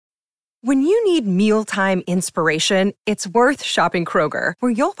When you need mealtime inspiration, it's worth shopping Kroger,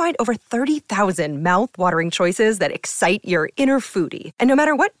 where you'll find over 30,000 mouth-watering choices that excite your inner foodie. And no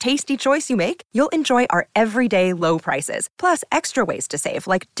matter what tasty choice you make, you'll enjoy our everyday low prices, plus extra ways to save,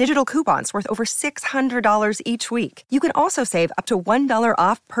 like digital coupons worth over $600 each week. You can also save up to $1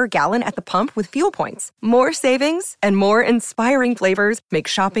 off per gallon at the pump with fuel points. More savings and more inspiring flavors make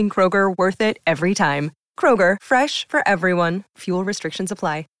shopping Kroger worth it every time. Kroger, fresh for everyone. Fuel restrictions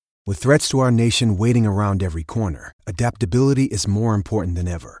apply. With threats to our nation waiting around every corner, adaptability is more important than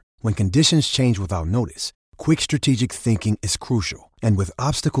ever. When conditions change without notice, quick strategic thinking is crucial. And with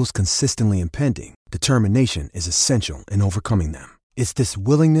obstacles consistently impending, determination is essential in overcoming them. It's this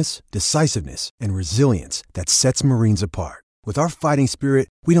willingness, decisiveness, and resilience that sets Marines apart. With our fighting spirit,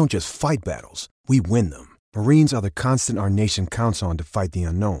 we don't just fight battles, we win them. Marines are the constant our nation counts on to fight the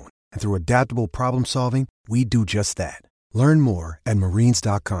unknown. And through adaptable problem solving, we do just that. Learn more at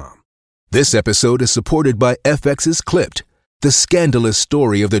marines.com. This episode is supported by FX's Clipped, the scandalous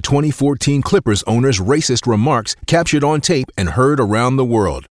story of the 2014 Clippers owner's racist remarks captured on tape and heard around the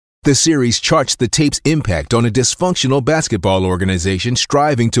world. The series charts the tape's impact on a dysfunctional basketball organization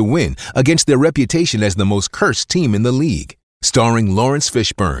striving to win against their reputation as the most cursed team in the league. Starring Lawrence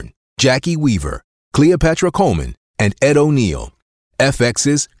Fishburne, Jackie Weaver, Cleopatra Coleman, and Ed O'Neill.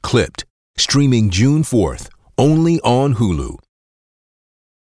 FX's Clipped, streaming June 4th. Only on Hulu.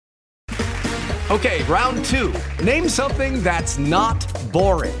 Okay, round two. Name something that's not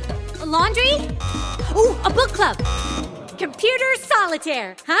boring. A laundry? Ooh, a book club. Computer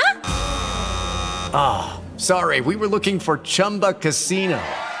solitaire, huh? Ah, sorry, we were looking for Chumba Casino.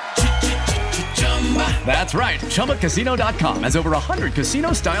 That's right, ChumbaCasino.com has over 100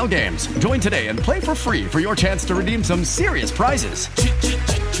 casino-style games. Join today and play for free for your chance to redeem some serious prizes.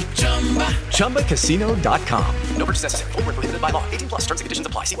 ChumbaCasino.com. No purchase necessary. Void where prohibited by law. 18 plus. Terms and conditions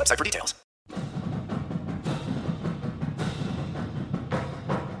apply. See website for details.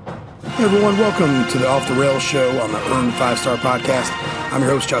 Hey everyone, welcome to the Off the Rails show on the Earned 5-Star Podcast. I'm your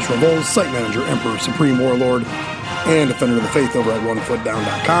host, Joshua Voles, site manager, Emperor, Supreme Warlord, and defender of the faith over at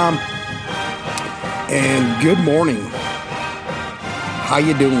OneFootDown.com. And good morning. How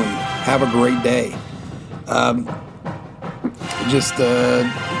you doing? Have a great day. Just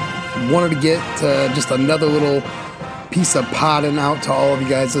wanted to get just another little piece of podding out to all of you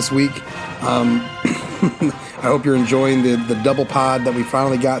guys this week. I hope you're enjoying the double pod that we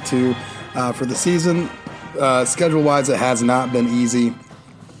finally got to for the season. Schedule-wise, it has not been easy,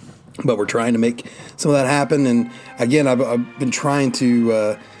 but we're trying to make some of that happen. And again, I've been trying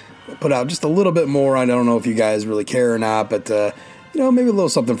to put out just a little bit more. I don't know if you guys really care or not, but maybe a little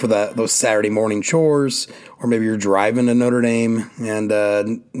something for those Saturday morning chores, or maybe you're driving to Notre Dame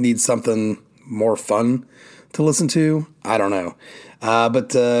and need something more fun to listen to. I don't know, but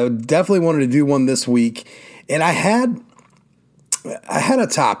definitely wanted to do one this week, and I had a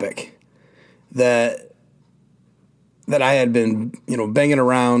topic that I had been banging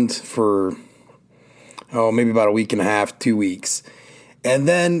around for maybe about a week and a half, 2 weeks. And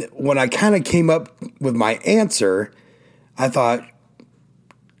then when I kind of came up with my answer, I thought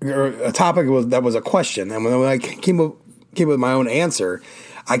a topic was a question. And when I came up with my own answer,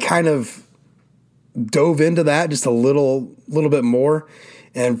 I kind of dove into that just a little bit more.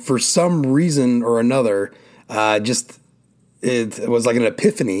 And for some reason or another, it was like an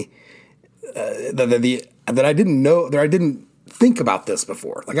epiphany that I didn't know, that I didn't think about this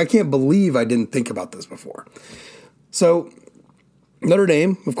before. Like, I can't believe I didn't think about this before. So Notre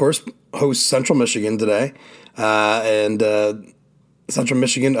Dame, of course, hosts Central Michigan today, and Central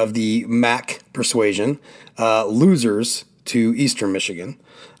Michigan of the MAC persuasion, losers to Eastern Michigan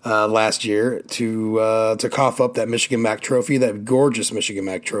last year to cough up that Michigan MAC trophy, that gorgeous Michigan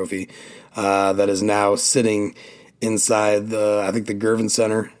MAC trophy that is now sitting inside the Gervin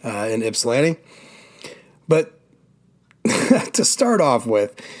Center in Ypsilanti. But to start off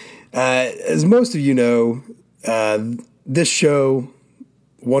with, as most of you know, this show,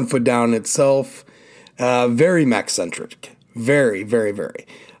 One Foot Down itself, very MAC-centric. Very, very, very.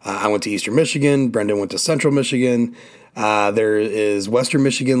 I went to Eastern Michigan. Brendan went to Central Michigan. There is Western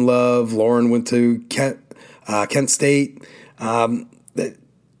Michigan love. Lauren went to Kent State. Our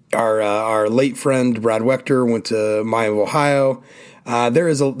late friend Brad Wechter went to Miami, Ohio.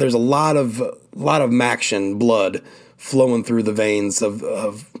 There's a lot of Maction blood flowing through the veins of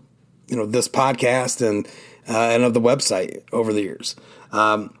this podcast and of the website over the years.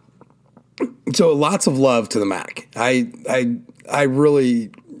 So lots of love to the MAC. I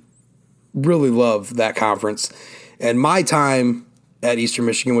really, really love that conference. And my time at Eastern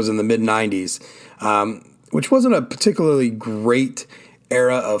Michigan was in the mid-'90s, which wasn't a particularly great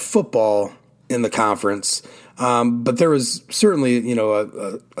era of football in the conference. But there was certainly,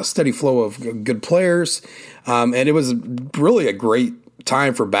 a steady flow of good players. And it was really a great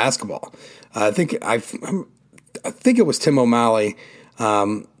time for basketball. I think it was Tim O'Malley.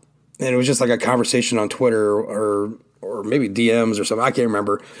 And it was just like a conversation on Twitter or maybe DMs or something. I can't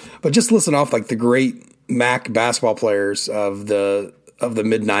remember, but just listen off like the great MAC basketball players of the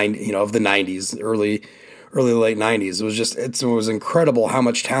mid-90s, of the 90s, early late 90s. It was incredible how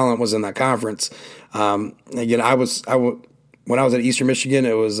much talent was in that conference. Again, when I was at Eastern Michigan,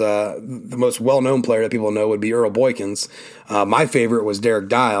 it was the most well-known player that people know would be Earl Boykins. My favorite was Derek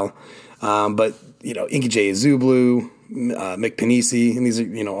Dial, but Inky J. Zublu, Mick Panisi, and these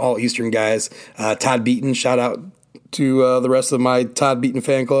are all Eastern guys. Todd Beaton, shout out to the rest of my Todd Beaton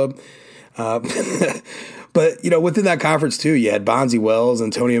fan club. But within that conference too, you had Bonzi Wells,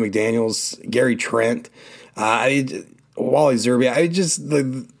 Antonio McDaniels, Gary Trent, Wally Zerbe.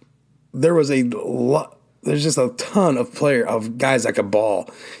 There's just a ton of guys that could ball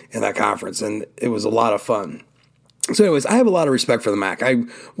in that conference, and it was a lot of fun. So anyways, I have a lot of respect for the MAC. I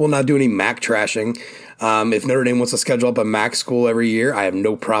will not do any MAC trashing. If Notre Dame wants to schedule up a MAC school every year, I have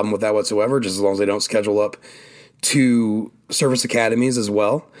no problem with that whatsoever, just as long as they don't schedule up two service academies as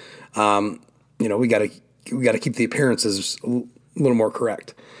well. We got to keep the appearances a little more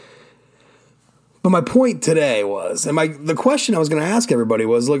correct. But my point today was, and the question I was going to ask everybody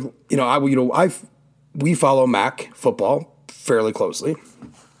was, look, we follow MAC football fairly closely.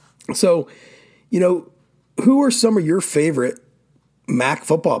 So, who are some of your favorite MAC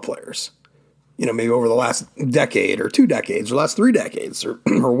football players? Maybe over the last decade or 2 decades or last 3 decades or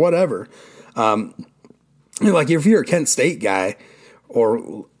whatever. Like if you're a Kent State guy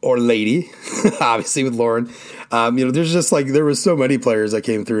or lady, obviously with Lauren, there's just there was so many players that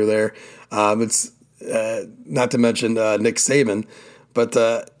came through there. It's not to mention Nick Saban, but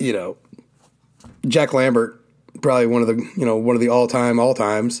Jack Lambert, probably one of the all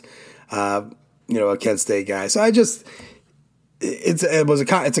times, a Kent State guy. So it's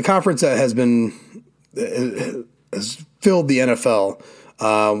a conference that has filled the NFL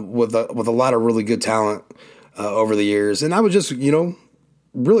with a lot of really good talent over the years. And I was just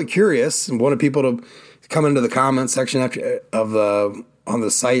really curious and wanted people to come into the comments section on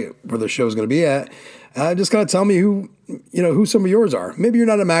the site where the show is going to be at. Just kind of tell me who some of yours are. Maybe you're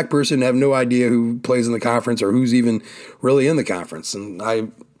not a MAC person and have no idea who plays in the conference or who's even really in the conference. And I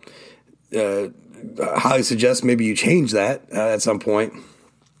highly suggest maybe you change that at some point.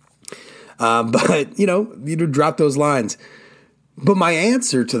 But you drop those lines. But my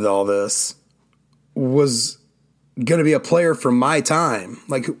answer to all this was going to be a player from my time.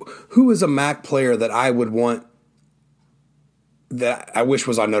 Like, who is a MAC player that I would want, that I wish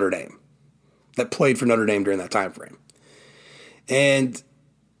was on Notre Dame, that played for Notre Dame during that time frame? And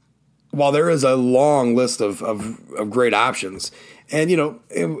while there is a long list of great options, and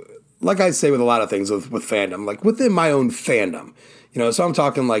like I say with a lot of things with fandom, like within my own fandom, so I'm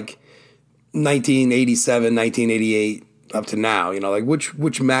talking like 1987, 1988 up to now, like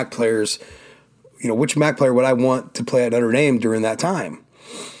which MAC players, which MAC player would I want to play at Notre Dame during that time?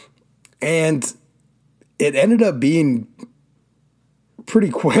 And it ended up being pretty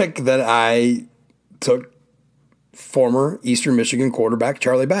quick that I took former Eastern Michigan quarterback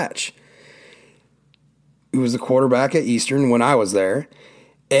Charlie Batch, who was the quarterback at Eastern when I was there.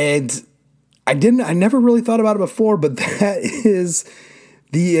 And I never really thought about it before, but that is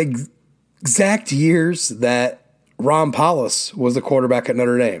the exact years that Ron Paulus was the quarterback at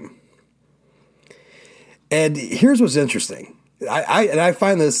Notre Dame. And here's what's interesting. I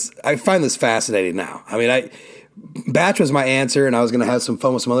find this fascinating now. I mean, Batch was my answer, and I was going to have some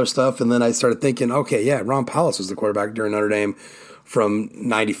fun with some other stuff. And then I started thinking, okay, yeah, Ron Paulus was the quarterback during Notre Dame from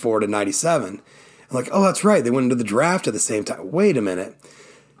 94 to 97. I'm like, oh, that's right. They went into the draft at the same time. Wait a minute.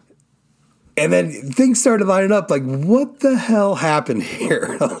 And then things started lining up. Like, what the hell happened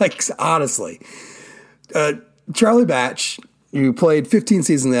here? Like, honestly. Charlie Batch, who played 15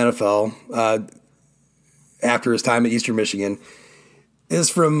 seasons in the NFL after his time at Eastern Michigan, is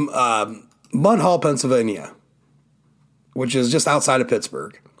from Munhall, Pennsylvania, which is just outside of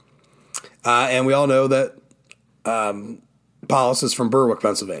Pittsburgh. And we all know that Paulus is from Berwick,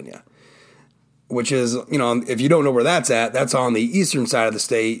 Pennsylvania, which is, if you don't know where that's at, that's on the eastern side of the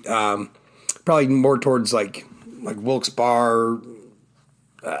state, probably more towards like Wilkes-Barre,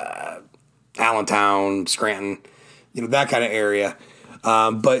 Allentown, Scranton, that kind of area.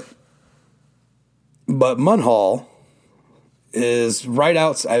 But Munhall is right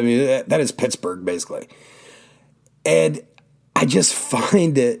outside. I mean, that is Pittsburgh, basically. And I just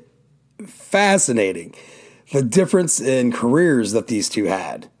find it fascinating the difference in careers that these two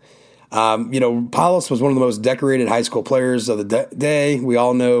had. Paulus was one of the most decorated high school players of the day. We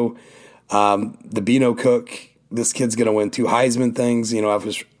all know the Beano Cook. This kid's going to win 2 Heisman things.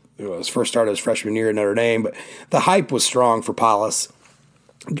 After his first start as freshman year at Notre Dame, but the hype was strong for Paulus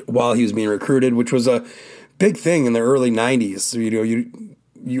while he was being recruited, which was a big thing in the early 90s. So,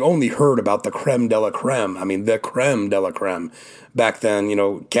 you only heard about the creme de la creme. I mean, the creme de la creme back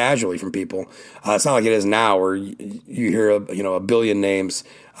then, casually from people. It's not like it is now where you hear, a billion names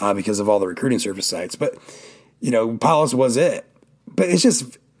because of all the recruiting service sites. But, Paulus was it. But it's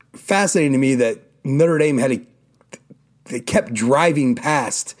just fascinating to me that Notre Dame they kept driving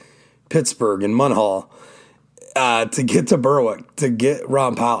past Pittsburgh and Munhall to get to Berwick, to get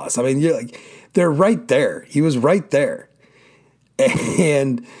Ron Paulus. I mean, they're right there. He was right there.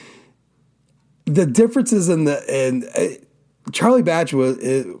 And the differences in Charlie Batch was,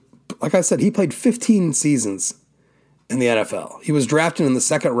 like I said, he played 15 seasons in the NFL. He was drafted in the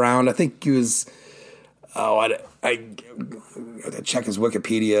second round. I think he was, I gotta check his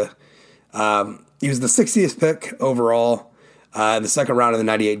Wikipedia. He was the 60th pick overall in the second round of the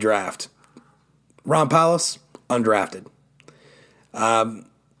 98 draft. Ron Paulus, undrafted.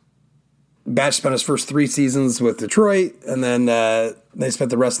 Batch spent his first 3 seasons with Detroit, and then they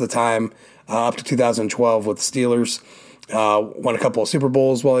spent the rest of the time up to 2012 with the Steelers. Won a couple of Super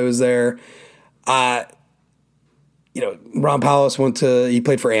Bowls while he was there. Ron Paulus he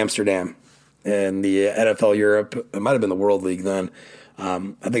played for Amsterdam in the NFL Europe. It might have been the World League then. I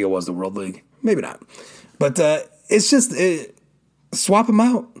think it was the World League. Maybe not. But it's just swap him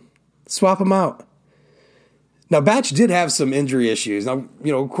out. Swap him out. Now, Batch did have some injury issues. Now,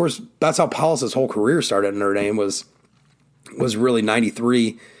 of course, that's how Paulus' whole career started at Notre Dame was really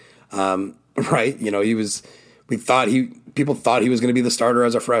 93, right? People thought he was going to be the starter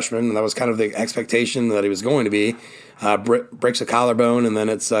as a freshman, and that was kind of the expectation that he was going to be. Breaks a collarbone, and then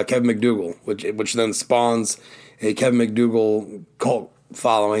it's Kevin McDougal, which then spawns a Kevin McDougal cult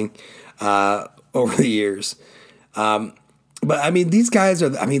following over the years. But I mean, these guys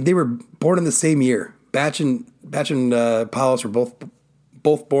they were born in the same year. Batch and Paulus were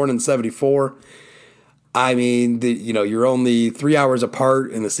both born in 74. I mean, you're only 3 hours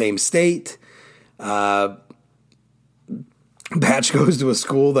apart in the same state. Batch goes to a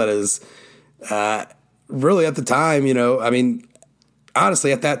school that is really at the time,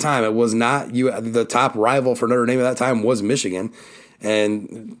 honestly, at that time, it was not the top rival for Notre Dame at that time was Michigan.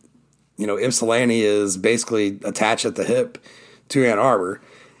 And, Ypsilanti is basically attached at the hip to Ann Arbor.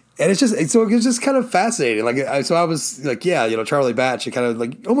 And it's just kind of fascinating. So I was like, yeah, Charlie Batch, kind of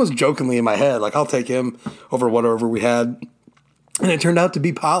like almost jokingly in my head, like I'll take him over whatever we had. And it turned out to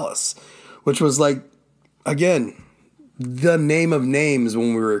be Paulus, which was like, again, the name of names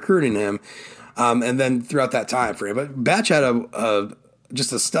when we were recruiting him. And then throughout that time frame, but Batch had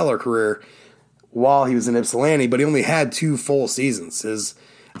just a stellar career while he was in Ypsilanti, but he only had 2 full seasons.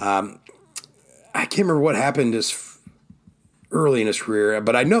 I can't remember what happened early in his career,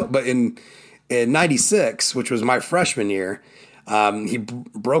 but in 96, which was my freshman year, he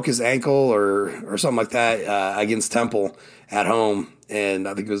broke his ankle or something like that against Temple at home, and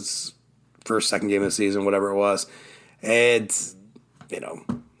I think it was second game of the season, whatever it was, and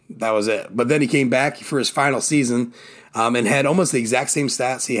that was it. But then he came back for his final season and had almost the exact same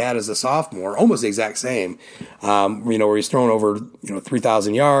stats he had as a sophomore, almost the exact same, where he's thrown over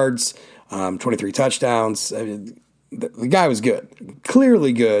 3,000 yards, 23 touchdowns. I mean, the guy was good, and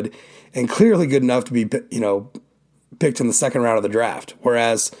clearly good enough to be, picked in the second round of the draft.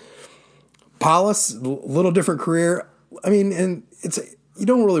 Whereas Paulus, little different career. I mean, and you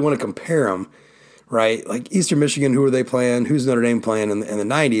don't really want to compare them, right? Like Eastern Michigan, who are they playing? Who's Notre Dame playing in the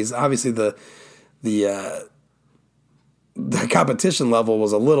 90s? Obviously, the competition level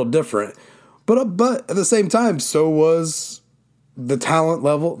was a little different, but at the same time, so was the talent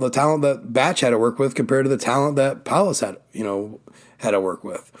level, the talent that Batch had to work with compared to the talent that Paulus had to work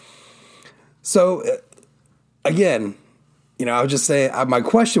with. So again, I would just say my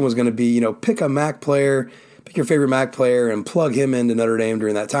question was going to be, pick a MAC player, pick your favorite MAC player, and plug him into Notre Dame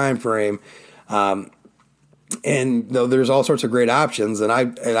during that time frame. And there's all sorts of great options, and I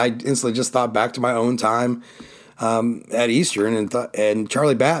instantly just thought back to my own time at Eastern and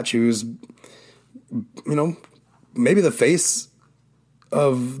Charlie Batch, who's maybe the face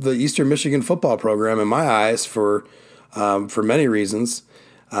of the Eastern Michigan football program in my eyes for many reasons,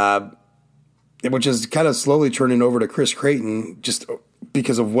 which is kind of slowly turning over to Chris Creighton just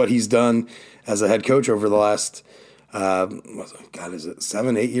because of what he's done as a head coach over the last, is it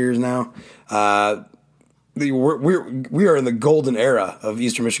 7-8 years now? We are in the golden era of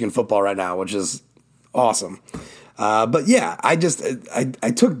Eastern Michigan football right now, which is awesome. But yeah, I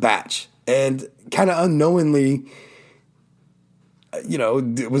took Batch, and kind of unknowingly,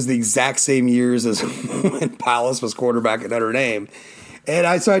 it was the exact same years as when Powlus was quarterback at Notre Dame. And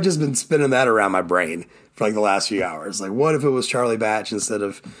I just been spinning that around my brain for like the last few hours. Like, what if it was Charlie Batch instead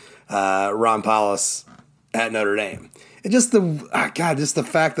of Ron Powlus at Notre Dame? And just the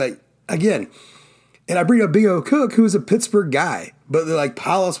fact that, again, and I bring up Big O Cook, who's a Pittsburgh guy, but like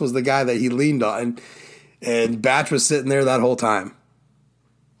Powlus was the guy that he leaned on, and Batch was sitting there that whole time.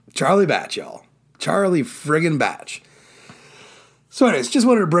 Charlie Batch, y'all. Charlie friggin' Batch. So anyways, just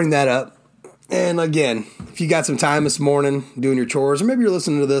wanted to bring that up. And again, if you got some time this morning doing your chores, or maybe you're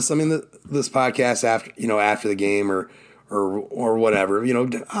listening to this, this podcast after the game or whatever,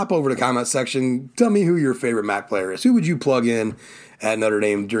 hop over to the comment section. Tell me who your favorite MAC player is. Who would you plug in at Notre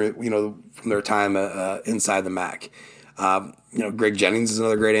Dame during, from their time inside the MAC? Greg Jennings is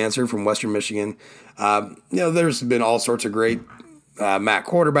another great answer from Western Michigan. There's been all sorts of great MAC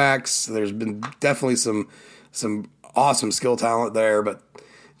quarterbacks. There's been definitely some awesome skill talent there, but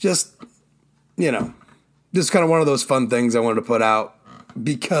just kind of one of those fun things I wanted to put out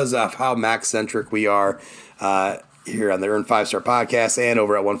because of how MAC-centric we are here on the Earn 5-Star podcast and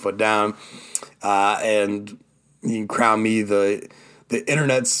over at 1 Foot Down. And you can crown me the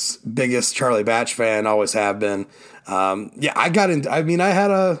internet's biggest Charlie Batch fan, always have been. I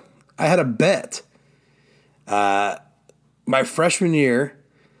had a bet my freshman year,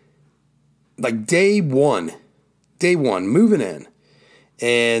 like day one, moving in.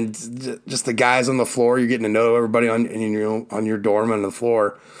 And just the guys on the floor, you're getting to know everybody on your dorm on the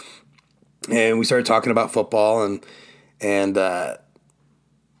floor. And we started talking about football, and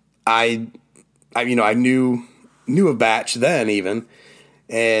I knew of Batch then even,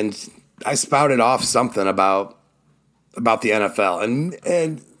 and I spouted off something about the NFL,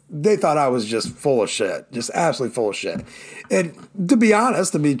 and they thought I was just full of shit, just absolutely full of shit. And to be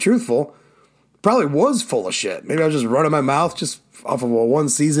honest, to be truthful, probably was full of shit. Maybe I was just running my mouth just off of a one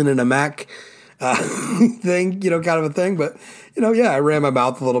season in a MAC thing, kind of a thing. But, I ran my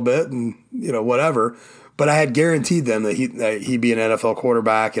mouth a little bit and, whatever. But I had guaranteed them that he'd be an NFL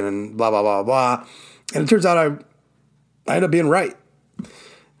quarterback and blah, blah, blah, blah. And it turns out I ended up being right.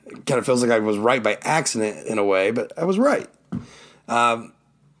 It kind of feels like I was right by accident in a way, but I was right.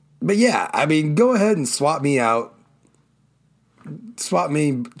 But yeah, go ahead and swap me out. Swap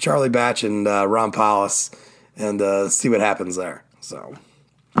me, Charlie Batch and Ron Powlus, and see what happens there. So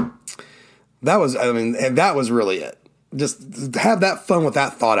that was really it. Just have that fun with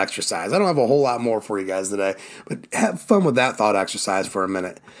that thought exercise. I don't have a whole lot more for you guys today, but have fun with that thought exercise for a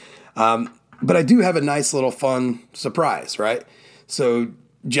minute. But I do have a nice little fun surprise, right? So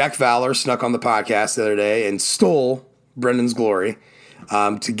Jack Fowler snuck on the podcast the other day and stole Brendan's glory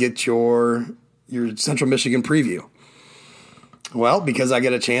to get your Central Michigan preview. Well, because I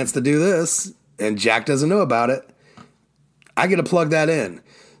get a chance to do this, and Jack doesn't know about it, I get to plug that in.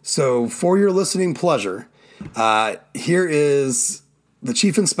 So for your listening pleasure, here is the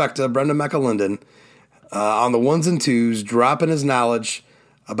Chief Inspector, Brendan McAlinden, on the ones and twos, dropping his knowledge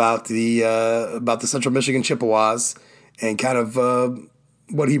about the Central Michigan Chippewas and kind of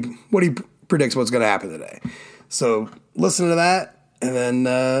what he predicts what's going to happen today. So listen to that, and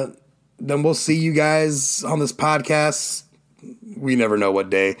then we'll see you guys on this podcast. We never know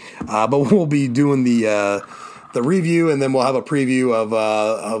what day, but we'll be doing the review, and then we'll have a preview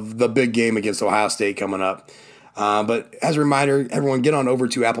of the big game against Ohio State coming up. But as a reminder, everyone get on over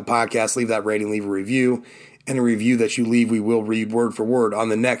to Apple Podcasts, leave that rating, leave a review. Any review that you leave, we will read word for word on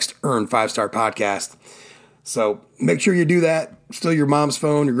the next Earn 5-Star podcast. So make sure you do that. Steal your mom's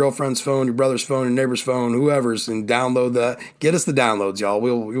phone, your girlfriend's phone, your brother's phone, your neighbor's phone, whoever's, and download that. Get us the downloads, y'all.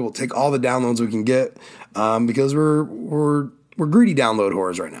 We will take all the downloads we can get because we're greedy download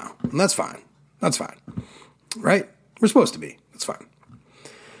whores right now, and that's fine. That's fine, right? We're supposed to be. That's fine.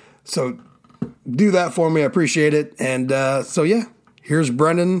 So do that for me. I appreciate it. And so yeah, here's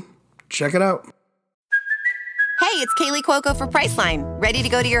Brendan. Check it out. Hey, it's Kaylee Cuoco for Priceline. Ready to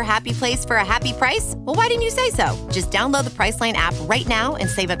go to your happy place for a happy price? Well, why didn't you say so? Just download the Priceline app right now and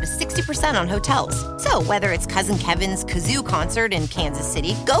save up to 60% on hotels. So whether it's Cousin Kevin's Kazoo Concert in Kansas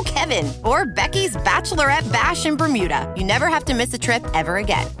City, go Kevin, or Becky's Bachelorette Bash in Bermuda, you never have to miss a trip ever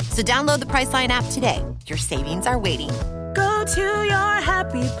again. So download the Priceline app today. Your savings are waiting. Go to your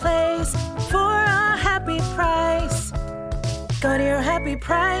happy place for a happy price. Go to your happy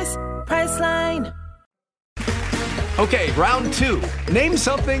price, Priceline. Okay, round two. Name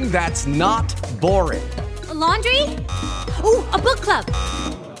something that's not boring. A laundry? Ooh, a book club.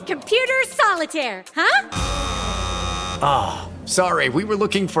 Computer solitaire, huh? Ah, sorry, we were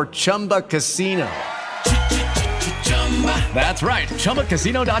looking for Chumba Casino. That's right.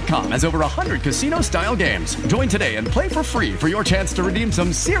 ChumbaCasino.com has over 100 casino-style games. Join today and play for free for your chance to redeem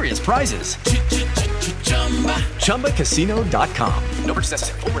some serious prizes. ChumbaCasino.com. No purchase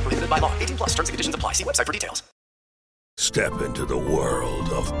necessary. Void where prohibited by law. 18+ terms and conditions apply. See website for details. Step into the world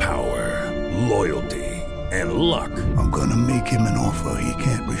of power, loyalty, and luck. I'm gonna make him an offer he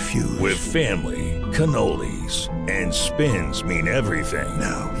can't refuse. With family, cannolis, and spins mean everything.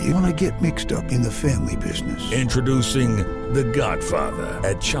 Now, you wanna get mixed up in the family business. Introducing The Godfather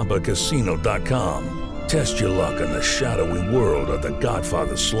at ChumbaCasino.com. Test your luck in the shadowy world of The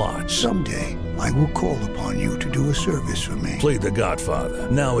Godfather slot. Someday, I will call upon you to do a service for me. Play The Godfather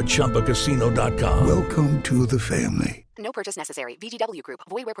now at ChumbaCasino.com. Welcome to the family. No purchase necessary. VGW Group.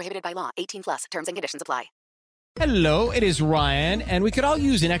 Void where prohibited by law. 18+. Terms and conditions apply. Hello, it is Ryan, and we could all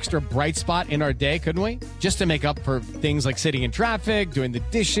use an extra bright spot in our day, couldn't we? Just to make up for things like sitting in traffic, doing the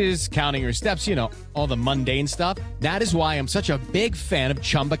dishes, counting your steps, you know, all the mundane stuff. That is why I'm such a big fan of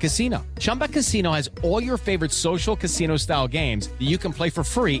Chumba Casino. Chumba Casino has all your favorite social casino-style games that you can play for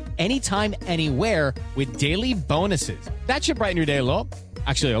free anytime, anywhere with daily bonuses. That should brighten your day a little.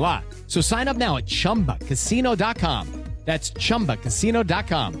 Actually, a lot. So sign up now at ChumbaCasino.com. That's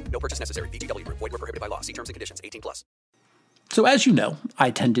ChumbaCasino.com. No purchase necessary. VGW Group. Void where prohibited by law. See terms and conditions. 18+. So as you know, I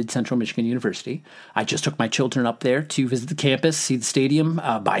attended Central Michigan University. I just took my children up there to visit the campus, see the stadium,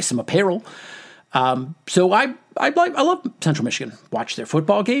 buy some apparel. So I love Central Michigan. Watch their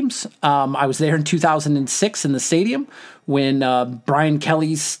football games. I was there in 2006 in the stadium when Brian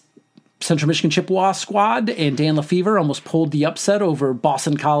Kelly's Central Michigan Chippewa squad and Dan Lefevre almost pulled the upset over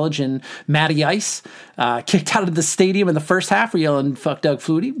Boston College and Matty Ice. Kicked out of the stadium in the first half for yelling, "Fuck Doug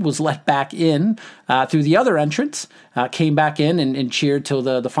Flutie," was let back in through the other entrance, came back in and cheered till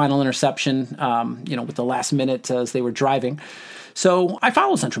the final interception, with the last minute as they were driving. So I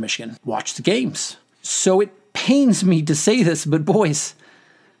follow Central Michigan, watch the games. So it pains me to say this, but boys,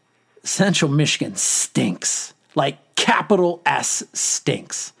 Central Michigan stinks. Like capital S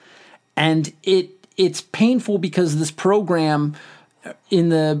stinks. And it's painful because this program in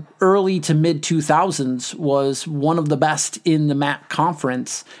the early to mid 2000s was one of the best in the MAC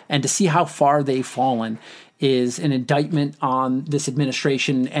conference. And to see how far they've fallen is an indictment on this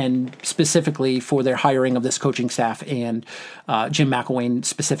administration and specifically for their hiring of this coaching staff and Jim McElwain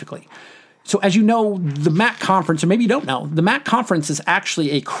specifically. So as you know, the MAC conference, or maybe you don't know, the MAC conference is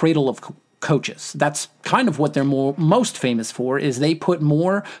actually a cradle of coaches. That's kind of what they're most famous for, is they put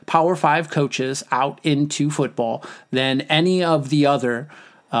more Power 5 coaches out into football than any of the other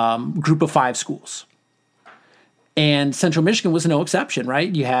group of 5 schools. And Central Michigan was no exception,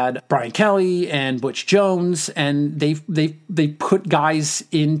 right? You had Brian Kelly and Butch Jones, and they put guys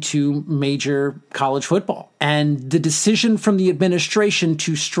into major college football. And the decision from the administration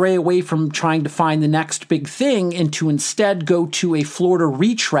to stray away from trying to find the next big thing and to instead go to a Florida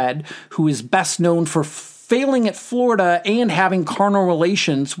retread who is best known for failing at Florida and having carnal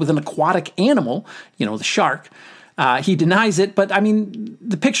relations with an aquatic animal, the shark. He denies it, but I mean,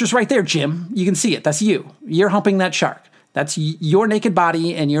 the picture's right there, Jim. You can see it. That's you. You're humping that shark. That's your naked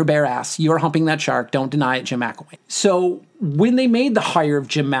body and your bare ass. You're humping that shark. Don't deny it, Jim McElwain. So when they made the hire of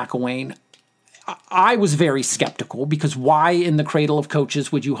Jim McElwain, I was very skeptical because why in the cradle of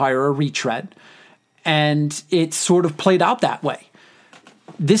coaches would you hire a retread? And it sort of played out that way.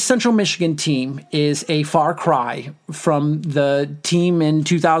 This Central Michigan team is a far cry from the team in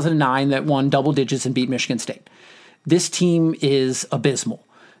 2009 that won double digits and beat Michigan State. This team is abysmal.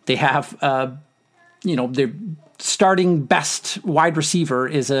 They have, their starting best wide receiver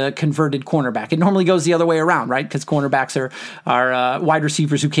is a converted cornerback. It normally goes the other way around, right? Because cornerbacks are wide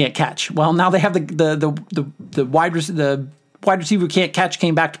receivers who can't catch. Well, now they have the wide receiver who can't catch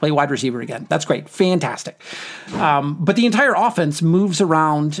came back to play wide receiver again. That's great. Fantastic. But the entire offense moves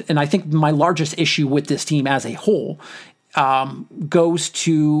around, and I think my largest issue with this team as a whole goes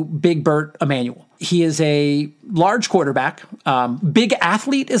to Big Bert Emanuel. He is a large quarterback, big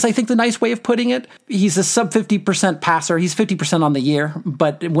athlete is, I think, the nice way of putting it. He's a sub 50% passer. He's 50% on the year.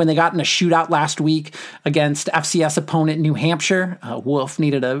 But when they got in a shootout last week against FCS opponent New Hampshire, Wolf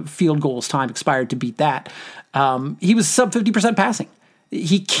needed a field goal as time expired to beat that. He was sub 50% passing.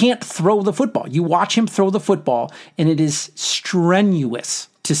 He can't throw the football. You watch him throw the football, and it is strenuous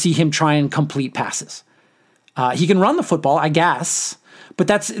to see him try and complete passes. He can run the football, I guess, but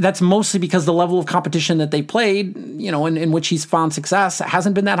that's mostly because the level of competition that they played, in which he's found success,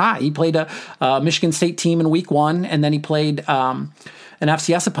 hasn't been that high. He played a Michigan State team in week 1, and then he played an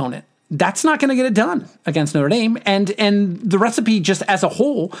FCS opponent. That's not going to get it done against Notre Dame. And the recipe just as a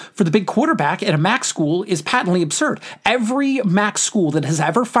whole for the big quarterback at a MAC school is patently absurd. Every MAC school that has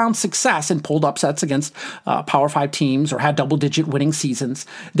ever found success and pulled upsets against Power 5 teams or had double-digit winning seasons,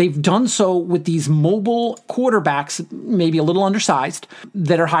 they've done so with these mobile quarterbacks, maybe a little undersized,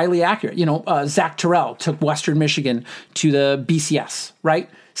 that are highly accurate. Zach Terrell took Western Michigan to the BCS, right?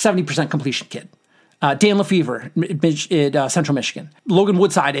 70% completion kid. Dan Lefevre at Central Michigan. Logan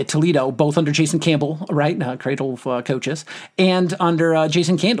Woodside at Toledo, both under Jason Campbell, right? Cradle of coaches, and under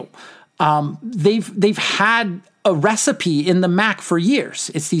Jason Candle. They've had a recipe in the MAC for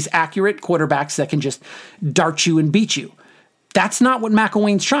years. It's these accurate quarterbacks that can just dart you and beat you. That's not what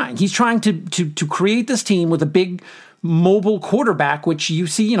McElwain's trying. He's trying to create this team with a big mobile quarterback, which you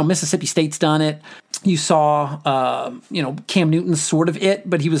see, Mississippi State's done it. You saw, Cam Newton's sort of it,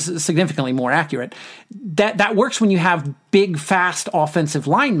 but he was significantly more accurate. That works when you have big, fast offensive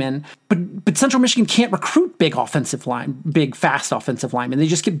linemen, but Central Michigan can't recruit big, fast offensive linemen. They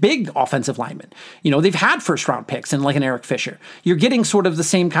just get big offensive linemen. They've had first-round picks and like an Eric Fisher. You're getting sort of the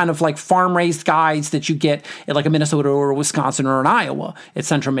same kind of like farm-raised guys that you get at like a Minnesota or a Wisconsin or an Iowa at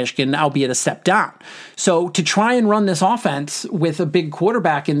Central Michigan, albeit a step down. So to try and run this offense with a big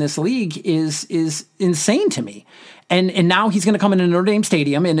quarterback in this league is insane to me. And now he's going to come into Notre Dame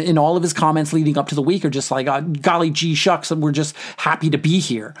Stadium, and in all of his comments leading up to the week are just like, golly gee shucks, we're just happy to be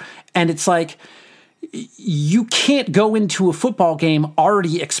here. And it's like, you can't go into a football game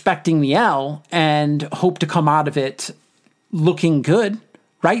already expecting the L and hope to come out of it looking good,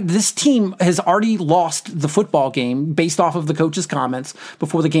 right? This team has already lost the football game based off of the coach's comments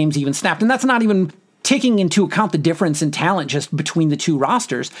before the game's even snapped. And that's not even taking into account the difference in talent just between the two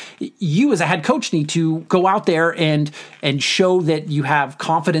rosters. You as a head coach need to go out there and show that you have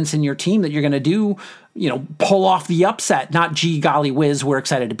confidence in your team, that you're going to do, pull off the upset, not gee golly whiz, we're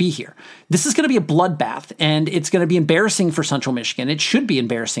excited to be here. This is going to be a bloodbath, and it's going to be embarrassing for Central Michigan. It should be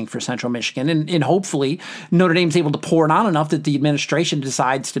embarrassing for Central Michigan, and hopefully Notre Dame's able to pour it on enough that the administration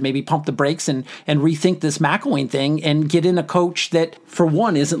decides to maybe pump the brakes and rethink this McElwain thing and get in a coach that, for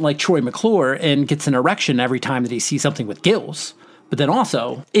one, isn't like Troy McClure and gets an erection every time that he sees something with gills, but then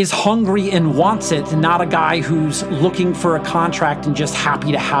also is hungry and wants it, not a guy who's looking for a contract and just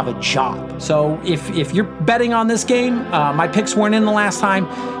happy to have a job. So if you're betting on this game, my picks weren't in the last time,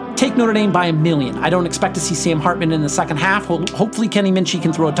 take Notre Dame by 1 million. I don't expect to see Sam Hartman in the second half. Hopefully Kenny Minchie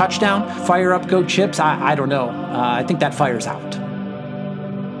can throw a touchdown. Fire up, go Chips. I don't know. I think that fire's out.